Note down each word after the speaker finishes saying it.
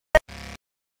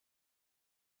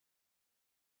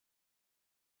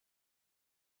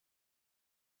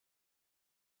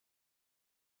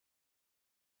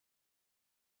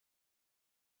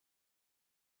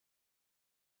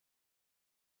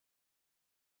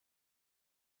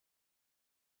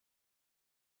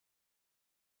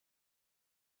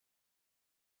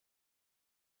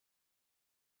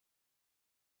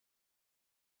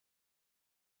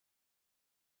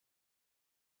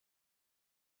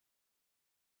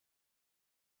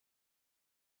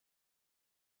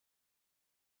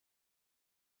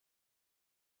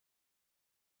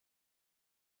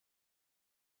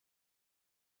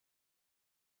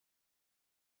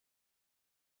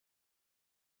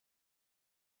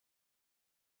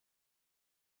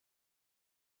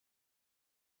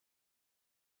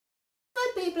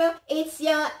people, it's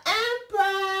your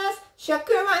Empress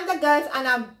Shakira and the girls, and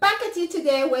I'm back at you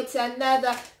today with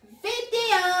another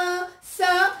video. So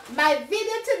my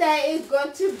video today is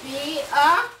going to be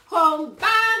a home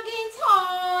bargains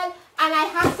haul, and I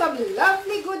have some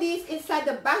lovely goodies inside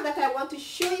the bag that I want to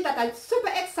show you that I'm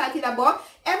super excited about.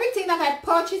 Everything that I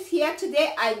purchased here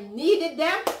today, I needed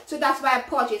them, so that's why I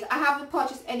purchased. I haven't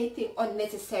purchased anything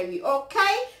unnecessary,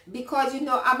 okay? Because you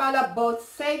know I'm all about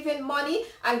saving money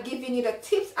and giving you the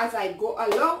tips as I go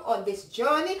along on this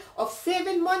journey of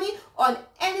saving money on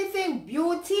anything,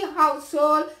 beauty,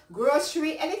 household,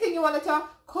 grocery, anything you want to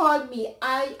talk, call me.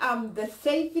 I am the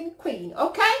saving queen,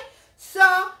 okay? So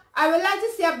I would like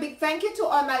to say a big thank you to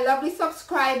all my lovely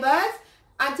subscribers,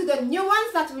 and to the new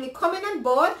ones that will be coming on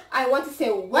board. I want to say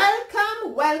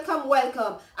welcome, welcome,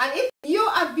 welcome. And if you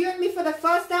are viewing me for the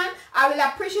first time, I will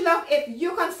appreciate it if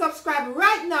you can subscribe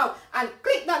right now and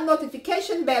click that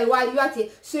notification bell while you're at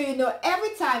it, so you know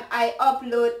every time I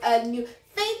upload a new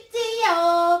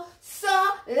video. So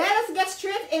let us get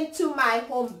straight into my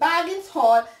home bargains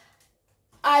haul.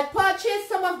 I purchased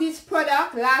some of these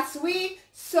products last week,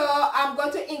 so I'm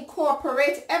going to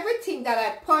incorporate everything that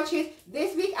I purchased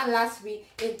this week and last week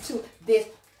into this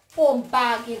home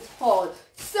bargains haul.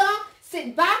 So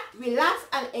sit back, relax,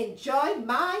 and enjoy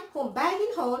my home bargain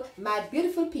haul, my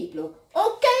beautiful people.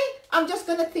 Okay, I'm just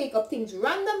going to take up things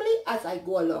randomly as I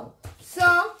go along.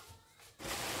 So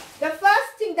the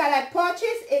first thing that I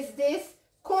purchased is this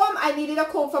comb. I needed a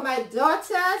comb for my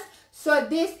daughters. So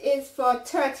this is for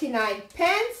 39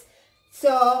 pence.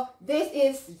 So this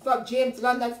is from James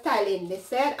London Styling, they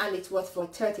said, and it was for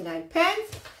 39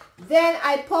 pence. Then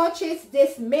I purchased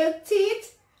this milk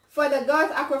teeth for the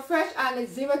girls, Aquafresh, and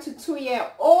it's 0 to 2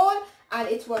 year old, and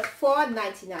it was for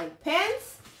 99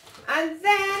 pence. And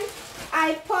then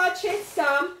I purchased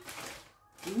some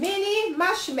mini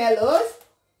marshmallows,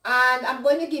 and I'm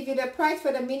going to give you the price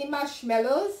for the mini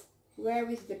marshmallows. Where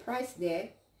is the price there?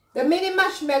 The mini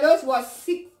marshmallows was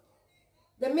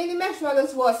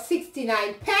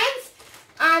 69 pence,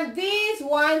 and these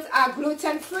ones are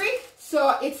gluten free,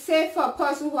 so it's safe for a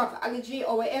person who have allergy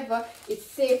or whatever. It's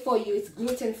safe for you. It's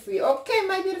gluten free. Okay,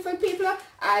 my beautiful people,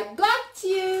 I got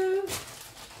you.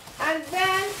 And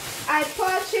then I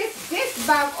purchased this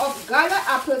bag of Gala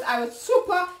apples. I was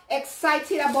super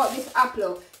excited about this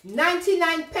apple.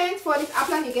 99 pence for this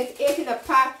apple, and you get 8 in a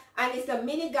pack, and it's the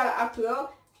mini Gala apple,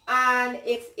 and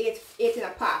it's 8 in a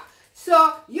pack.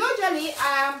 So usually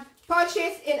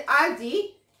purchase in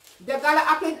Aldi, the Gala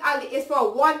apple in Aldi is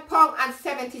for £1 and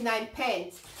 79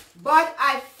 pence. But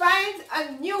I find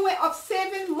a new way of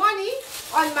saving money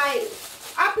on my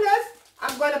apples.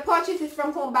 I'm going to purchase it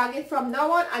from Home Bargain from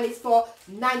now on, and it's for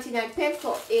 99 pence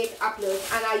for 8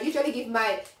 apples. And I usually give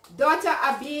my daughter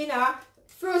Abina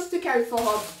fruits to carry for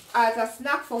her as a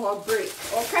snack for her break.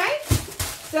 Okay?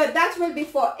 So that will be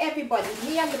for everybody.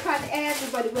 Me and the pan,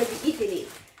 everybody will be eating it.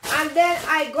 And then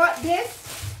I got this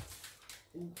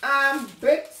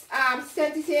bricks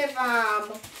sensitive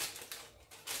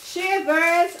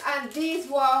shavers, and these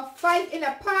were 5 in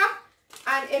a pack,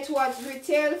 and it was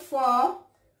retail for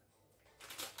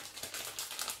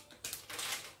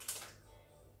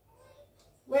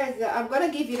I'm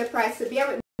gonna give you the price, so bear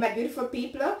with me, my beautiful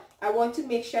people. I want to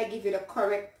make sure I give you the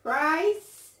correct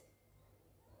price.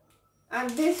 And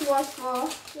this was for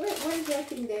where is that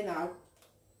thing there now?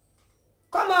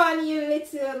 Come on, you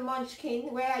little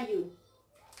munchkin, where are you?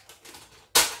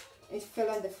 It fell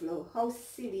on the floor. How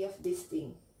silly of this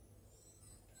thing.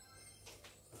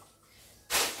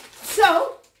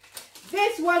 So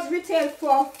this was retail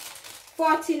for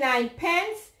 49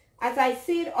 pence. As I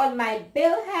see it on my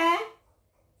bill here,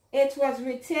 it was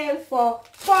retail for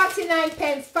 49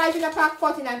 pence. 5 in a pack,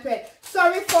 49 pence.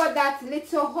 Sorry for that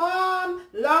little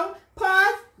long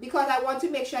pause, because I want to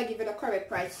make sure I give you the correct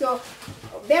price. So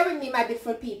bear with me, my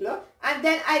beautiful people. And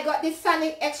then I got this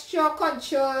Sonic Extra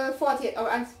Control 48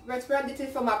 hour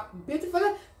respirators from my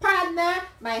beautiful partner,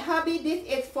 my hubby. This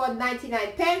is for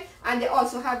 99 pence, and they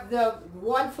also have the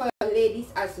one for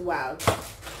ladies as well.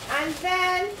 And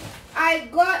then I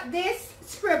got this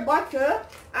spray bottle,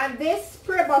 and this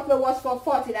spray bottle was for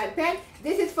 49 pence.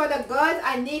 This is for the girls.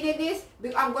 I needed this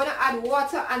because I'm going to add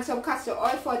water and some castor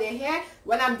oil for their hair.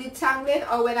 When I'm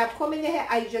detangling or when I'm combing the hair,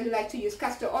 I usually like to use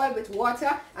castor oil with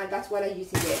water, and that's what I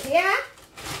use in their hair.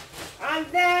 And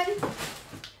then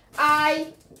I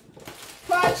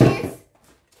purchased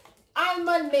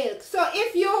almond milk. So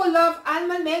if you love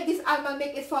almond milk, this almond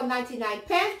milk is for 99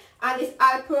 pence, and it's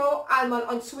Alpro almond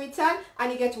unsweetened,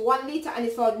 and you get 1 liter, and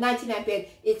it's for 99 pence.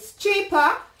 It's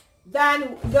cheaper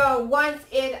than the ones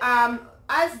in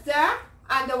Asda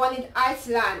and the one in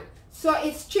Iceland. So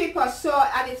it's cheaper, so,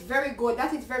 and it's very good.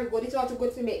 That is very good. It's also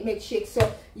good to make milkshake.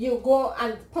 So you go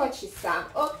and purchase some.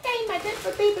 Okay, my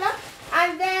beautiful people.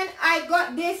 And then I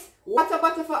got this water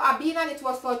bottle for Abina, and it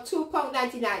was for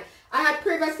 £2.99. I had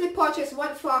previously purchased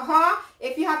one for her.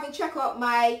 If you haven't checked out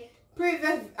my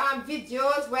previous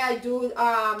videos where I do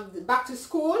back to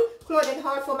school clothing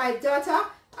haul for my daughter,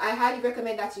 I highly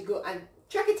recommend that you go and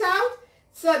check it out.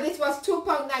 So this was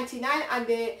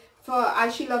 £2.99,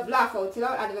 and she loved laugh out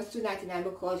loud, and it was $2.99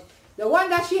 because the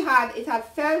one that she had, it had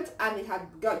felt and it had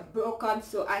got broken,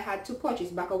 so I had to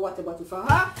purchase back a water bottle for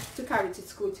her to carry to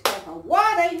school to keep her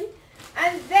watering.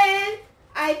 And then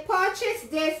I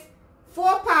purchased this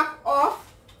 4-pack of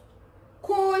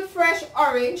cool fresh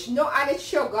orange, no added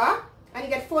sugar, and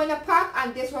you get 4 in a pack,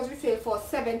 and this was retailed for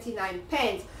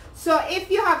 79p. So if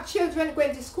you have children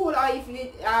going to school, or if you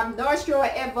nursery or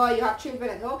whatever, you have children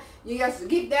at home, you just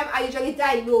give them. I usually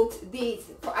dilute these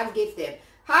and give them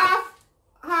half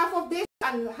of this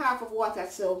and half of water.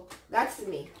 So that's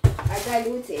me. I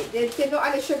dilute it. They say no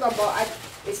added sugar, but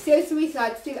it's still sweet, so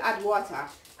I still add water.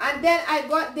 And then I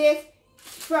got this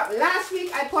from last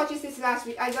week. I purchased this last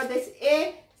week. I got this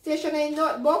A stationery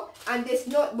notebook, and this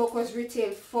notebook was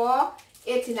retailed for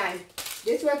 89.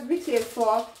 This was retailed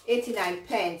for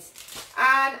 89p.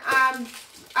 And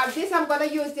this, I'm gonna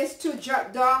use this to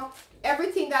jot down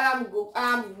everything that I'm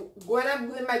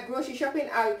doing my grocery shopping.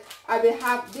 I will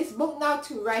have this book now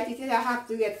to write it in. I have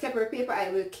to get separate paper. I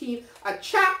will keep a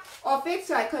track of it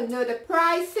so I can know the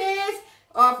prices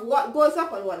of what goes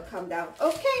up and what come down.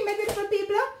 Okay, my beautiful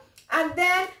people. And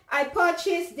then I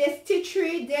purchased this Tea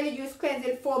Tree Daily Use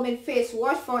Cleansing Foaming Face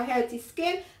Wash for healthy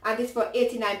skin, and this for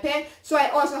 89p. So I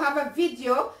also have a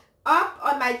video up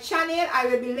on my channel. I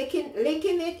will be linking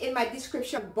it in my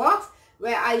description box,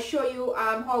 where I show you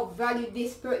how valued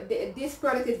this product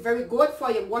is. Very good for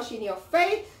your washing your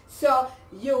face. So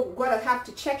you're gonna have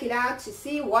to check it out to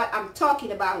see what I'm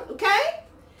talking about. Okay.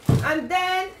 And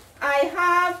then I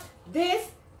have this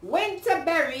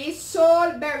Winterberry,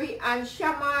 Soulberry and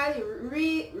Shaman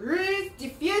Reese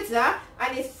diffuser,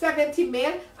 and it's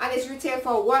 70ml, and it's retailed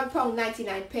for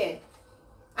 £1.99.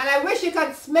 And I wish you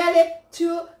could smell it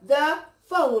to the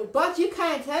phone, but you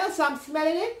can't tell, so I'm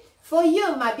smelling it for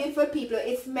you, my beautiful people.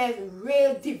 It smells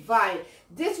real divine.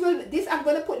 I'm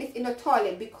going to put this in the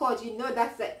toilet because you know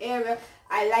that's the area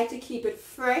I like to keep it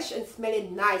fresh and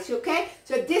smelling nice. Okay,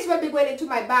 so this will be going into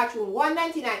my bathroom,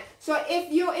 $1.99. So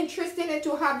if you're interested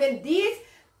into having this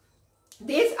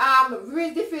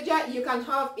real diffuser, you can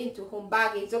have into Home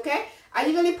Bargains. Okay, I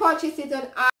usually purchase it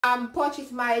on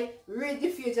purchase my real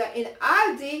diffuser in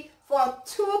Aldi for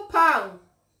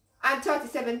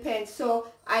 £2.37. So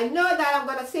I know that I'm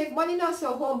gonna save money now.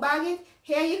 So Home Bargains,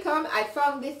 here you come. I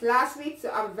found this last week,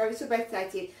 so I'm very super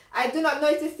excited. I do not know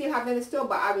if they still have it in the store,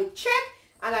 but I will check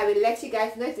and I will let you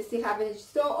guys know if they still have it in the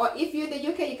store, or if you're in the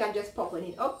UK, you can just pop on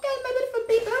it. Okay, my beautiful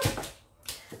people.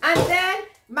 And then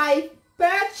my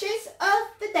purchase of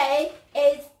the day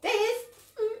is this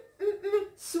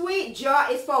sweet jar.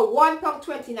 It's for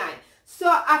 £1.29. So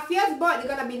I feel birthday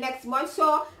gonna be next month,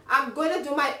 so I'm gonna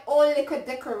do my own little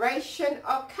decoration,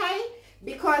 okay?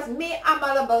 Because me, I'm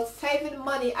all about saving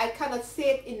money. I cannot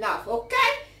save enough,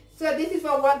 okay? So this is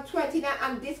for $1.29,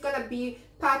 and this gonna be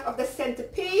part of the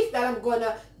centerpiece that I'm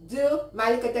gonna do my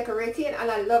little decorating.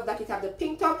 And I love that it have the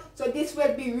pink top. So this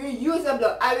will be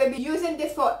reusable. I will be using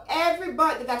this for every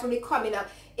birthday that will be coming up,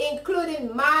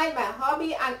 including mine, my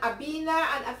hubby, and Abina,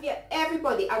 and I feel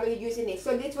everybody. I will be using it.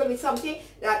 So this will be something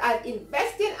that I'll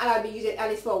invest in, and I'll be using,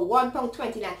 and it's for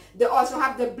 £1.29. They also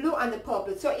have the blue and the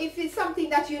purple. So if it's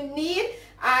something that you need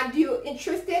and you're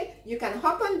interested, you can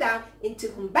hop on down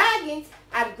into Home Bargains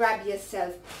and grab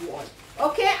yourself one.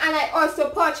 Okay, and I also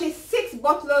purchased 6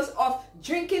 bottles of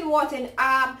drinking water in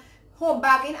Home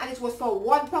Bargain, and it was for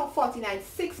 £1.49,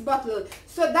 6 bottles.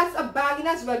 So that's a bargain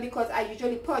as well, because I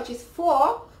usually purchase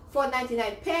 4 for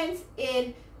 99p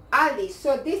in Aldi.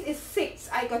 So this is 6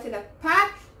 I got in a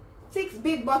pack, 6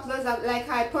 big bottles like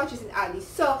I purchased in Aldi.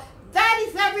 So that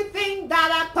is everything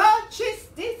that I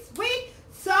purchased this week.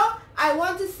 So I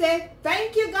want to say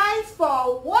thank you guys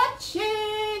for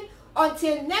watching.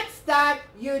 Until next time,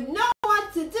 you know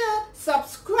what to do.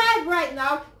 Subscribe right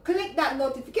now. Click that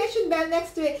notification bell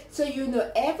next to it so you know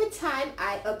every time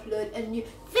I upload a new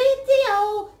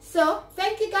video. So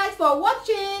thank you guys for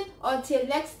watching. Until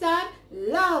next time,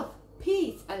 love,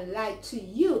 peace, and light to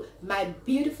you, my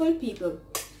beautiful people.